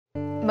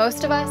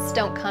Most of us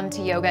don't come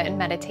to yoga and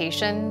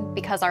meditation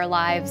because our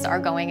lives are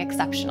going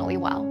exceptionally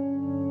well.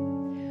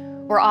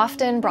 We're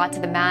often brought to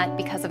the mat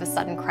because of a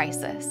sudden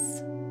crisis.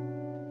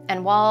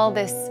 And while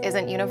this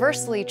isn't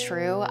universally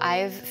true,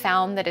 I've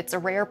found that it's a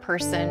rare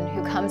person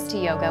who comes to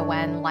yoga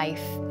when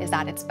life is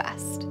at its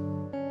best.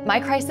 My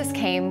crisis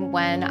came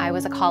when I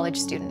was a college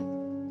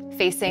student,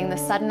 facing the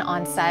sudden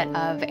onset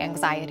of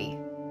anxiety.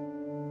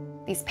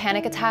 These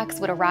panic attacks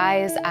would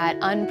arise at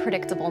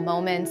unpredictable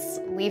moments,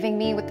 leaving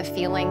me with the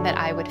feeling that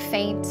I would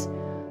faint,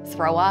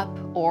 throw up,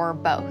 or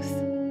both.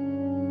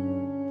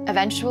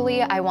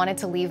 Eventually, I wanted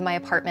to leave my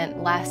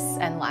apartment less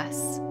and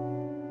less,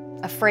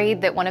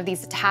 afraid that one of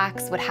these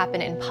attacks would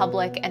happen in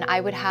public and I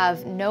would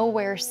have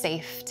nowhere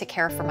safe to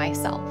care for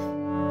myself.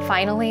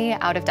 Finally,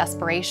 out of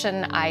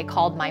desperation, I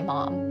called my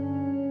mom.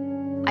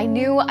 I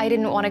knew I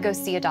didn't want to go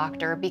see a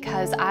doctor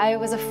because I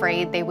was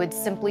afraid they would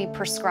simply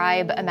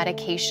prescribe a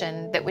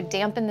medication that would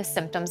dampen the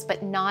symptoms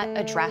but not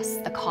address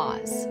the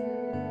cause.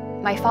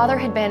 My father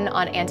had been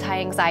on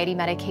anti-anxiety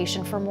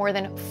medication for more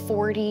than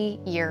 40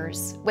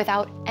 years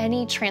without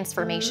any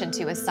transformation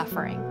to his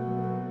suffering.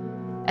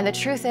 And the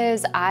truth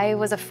is, I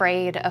was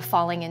afraid of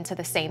falling into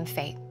the same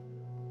fate.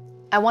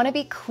 I want to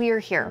be clear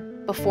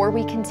here, before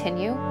we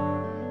continue,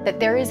 that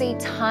there is a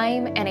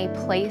time and a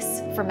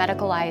place for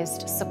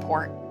medicalized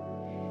support.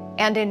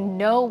 And in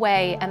no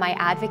way am I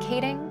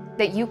advocating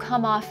that you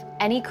come off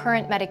any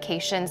current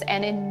medications,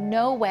 and in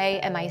no way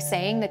am I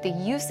saying that the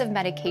use of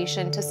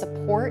medication to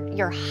support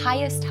your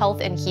highest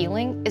health and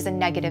healing is a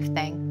negative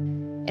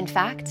thing. In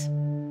fact,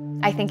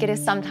 I think it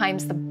is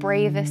sometimes the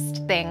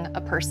bravest thing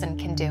a person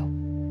can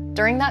do.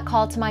 During that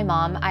call to my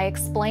mom, I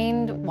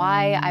explained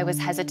why I was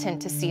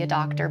hesitant to see a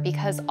doctor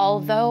because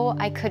although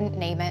I couldn't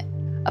name it,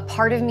 a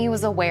part of me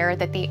was aware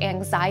that the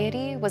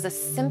anxiety was a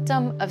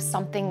symptom of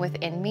something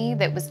within me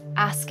that was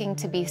asking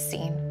to be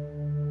seen.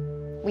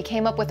 We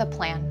came up with a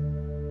plan.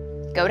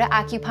 Go to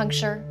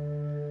acupuncture,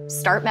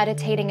 start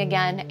meditating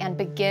again, and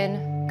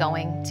begin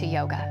going to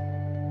yoga.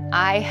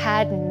 I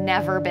had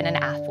never been an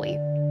athlete.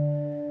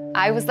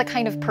 I was the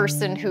kind of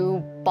person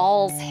who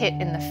balls hit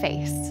in the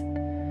face.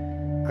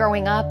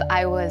 Growing up,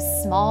 I was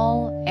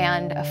small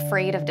and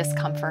afraid of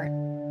discomfort.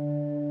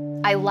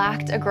 I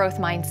lacked a growth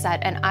mindset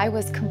and I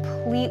was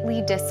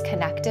completely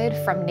disconnected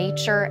from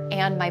nature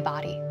and my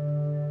body.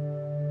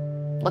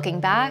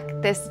 Looking back,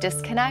 this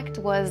disconnect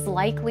was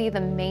likely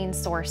the main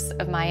source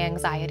of my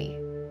anxiety.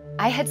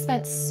 I had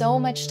spent so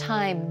much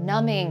time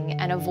numbing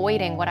and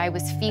avoiding what I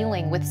was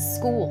feeling with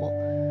school,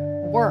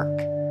 work,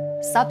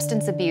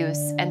 substance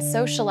abuse, and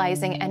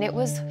socializing, and it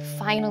was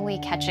finally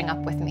catching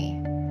up with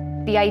me.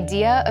 The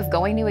idea of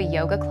going to a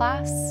yoga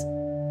class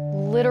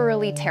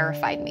literally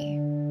terrified me.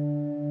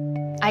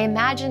 I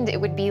imagined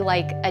it would be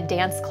like a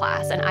dance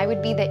class and I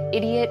would be the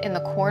idiot in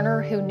the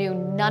corner who knew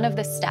none of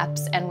the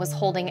steps and was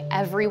holding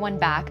everyone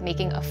back,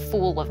 making a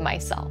fool of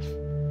myself.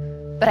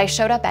 But I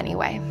showed up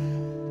anyway.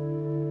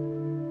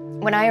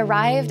 When I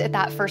arrived at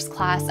that first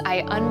class,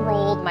 I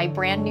unrolled my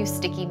brand new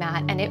sticky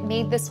mat and it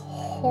made this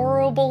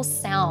horrible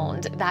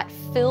sound that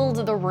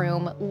filled the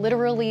room,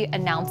 literally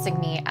announcing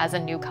me as a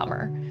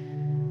newcomer.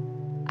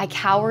 I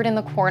cowered in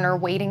the corner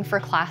waiting for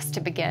class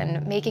to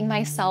begin, making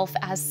myself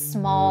as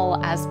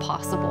small as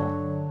possible.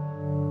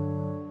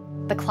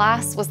 The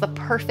class was the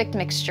perfect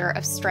mixture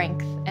of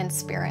strength and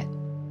spirit.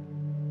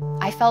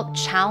 I felt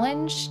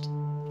challenged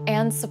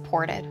and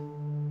supported,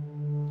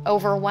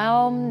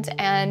 overwhelmed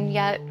and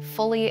yet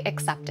fully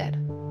accepted.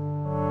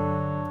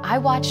 I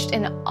watched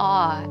in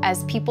awe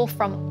as people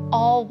from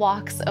all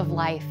walks of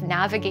life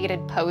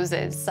navigated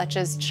poses such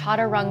as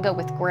chaturanga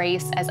with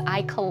grace as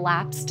I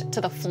collapsed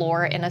to the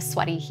floor in a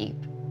sweaty heap.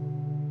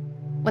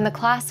 When the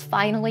class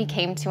finally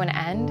came to an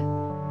end,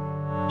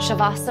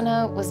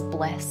 Shavasana was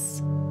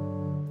bliss.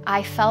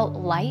 I felt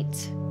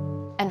light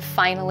and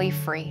finally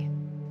free.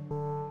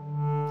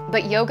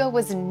 But yoga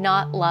was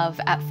not love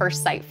at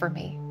first sight for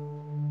me,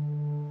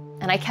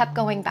 and I kept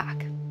going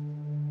back.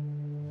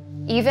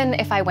 Even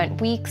if I went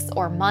weeks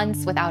or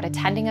months without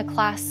attending a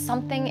class,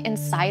 something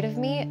inside of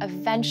me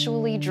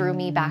eventually drew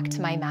me back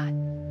to my mat.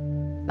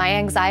 My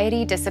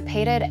anxiety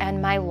dissipated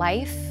and my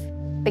life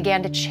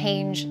began to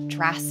change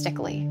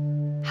drastically.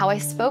 How I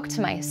spoke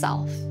to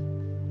myself,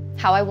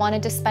 how I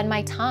wanted to spend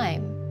my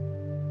time,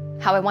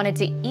 how I wanted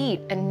to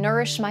eat and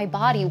nourish my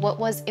body, what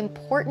was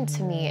important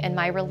to me in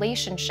my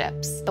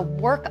relationships, the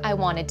work I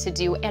wanted to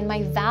do, and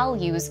my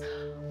values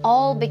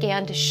all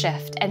began to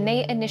shift, and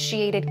they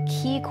initiated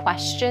key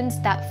questions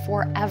that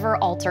forever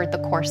altered the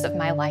course of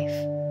my life.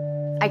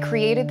 I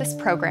created this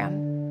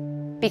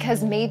program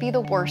because maybe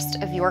the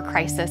worst of your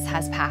crisis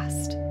has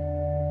passed.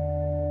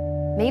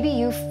 Maybe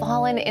you've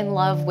fallen in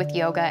love with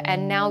yoga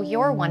and now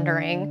you're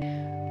wondering,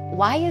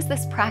 why is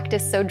this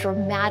practice so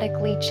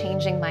dramatically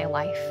changing my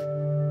life?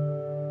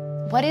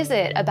 What is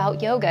it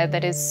about yoga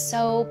that is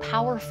so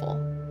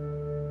powerful?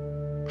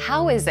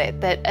 How is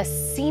it that a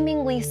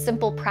seemingly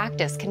simple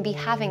practice can be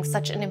having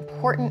such an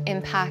important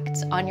impact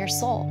on your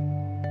soul?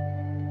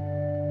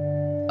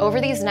 Over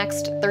these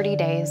next 30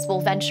 days, we'll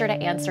venture to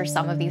answer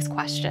some of these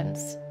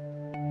questions.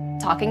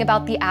 talking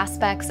about the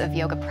aspects of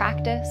yoga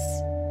practice,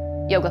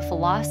 yoga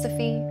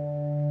philosophy,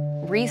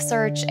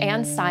 research,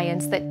 and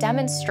science that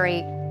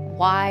demonstrate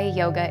why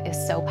yoga is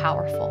so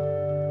powerful.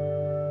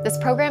 This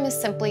program is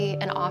simply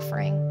an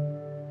offering,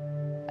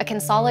 a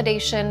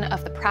consolidation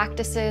of the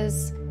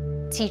practices,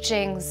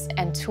 teachings,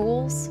 and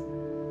tools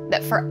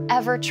that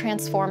forever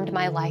transformed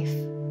my life.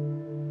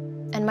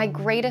 And my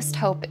greatest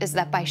hope is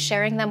that by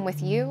sharing them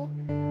with you,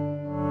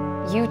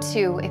 you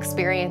too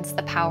experience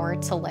the power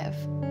to live.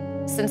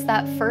 Since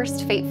that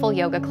first fateful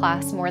yoga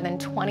class more than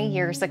 20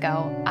 years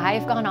ago,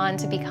 I've gone on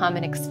to become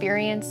an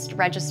experienced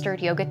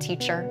registered yoga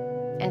teacher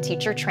and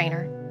teacher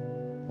trainer,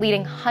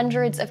 leading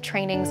hundreds of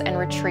trainings and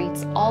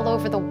retreats all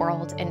over the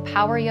world in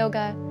power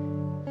yoga,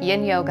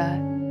 yin yoga,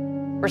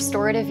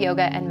 restorative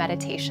yoga, and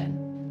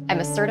meditation. I'm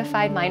a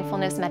certified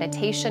mindfulness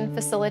meditation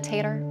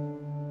facilitator,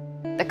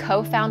 the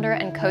co-founder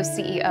and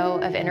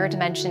co-CEO of Inner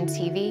Dimension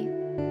TV,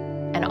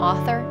 an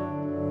author,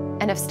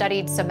 and have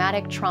studied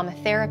somatic trauma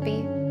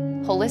therapy,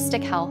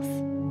 holistic health,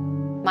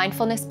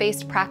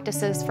 mindfulness-based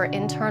practices for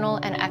internal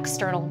and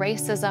external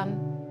racism,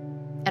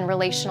 and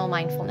relational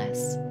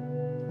mindfulness.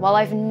 While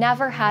I've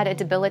never had a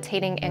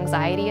debilitating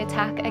anxiety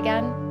attack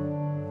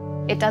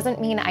again, it doesn't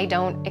mean I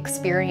don't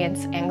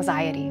experience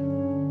anxiety.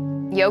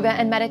 Yoga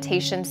and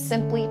meditation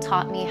simply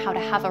taught me how to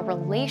have a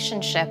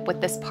relationship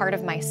with this part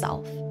of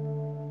myself.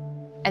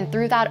 And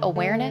through that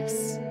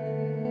awareness,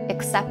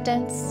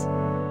 acceptance,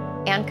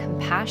 and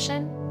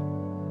compassion,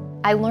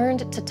 I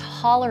learned to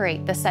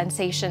tolerate the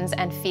sensations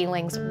and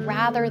feelings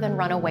rather than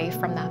run away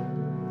from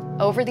them.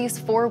 Over these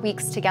 4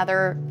 weeks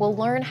together, we'll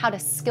learn how to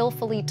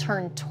skillfully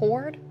turn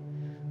toward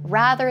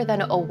rather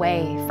than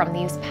away from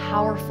these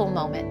powerful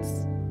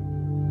moments.